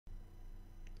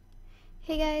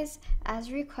Hey guys,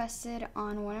 as requested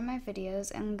on one of my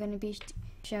videos, I'm going to be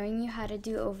showing you how to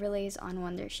do overlays on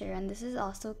Wondershare, and this is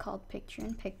also called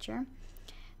picture-in-picture.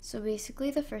 So basically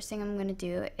the first thing I'm going to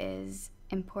do is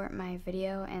import my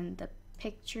video and the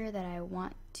picture that I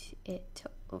want it to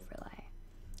overlay.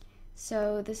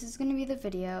 So this is going to be the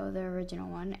video, the original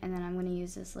one, and then I'm going to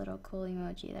use this little cool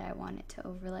emoji that I want it to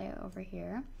overlay over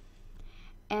here.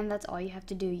 And that's all you have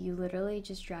to do. You literally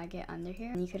just drag it under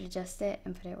here, and you could adjust it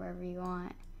and put it wherever you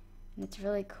want. And it's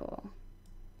really cool.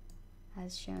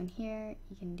 As shown here,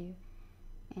 you can do,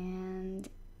 and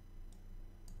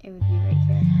it would be right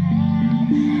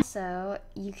here. So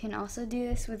you can also do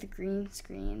this with green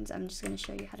screens. I'm just going to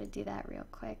show you how to do that real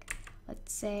quick.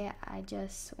 Let's say I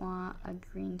just want a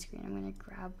green screen. I'm going to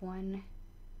grab one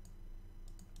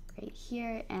right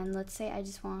here, and let's say I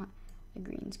just want a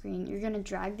green screen. You're going to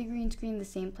drag the green screen the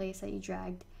same place that you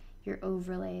dragged your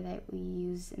overlay that we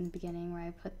used in the beginning, where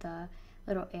I put the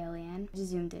little alien. I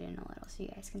just zoomed it in a little so you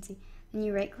guys can see. Then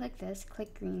you right click this,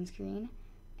 click green screen,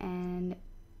 and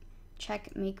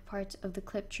check make parts of the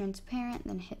clip transparent,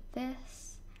 then hit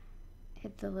this,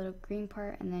 hit the little green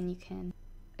part, and then you can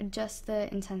adjust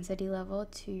the intensity level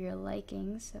to your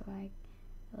liking. So I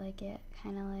like it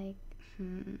kind of like,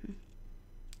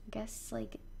 I guess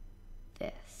like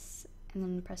this. And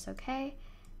then press OK,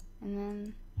 and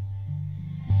then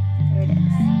there it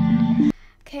is.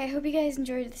 Okay, I hope you guys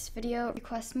enjoyed this video.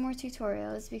 Request more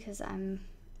tutorials because I'm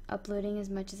uploading as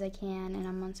much as I can, and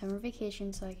I'm on summer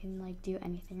vacation, so I can like do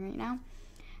anything right now.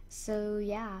 So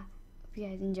yeah, hope you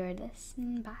guys enjoyed this,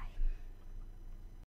 and bye.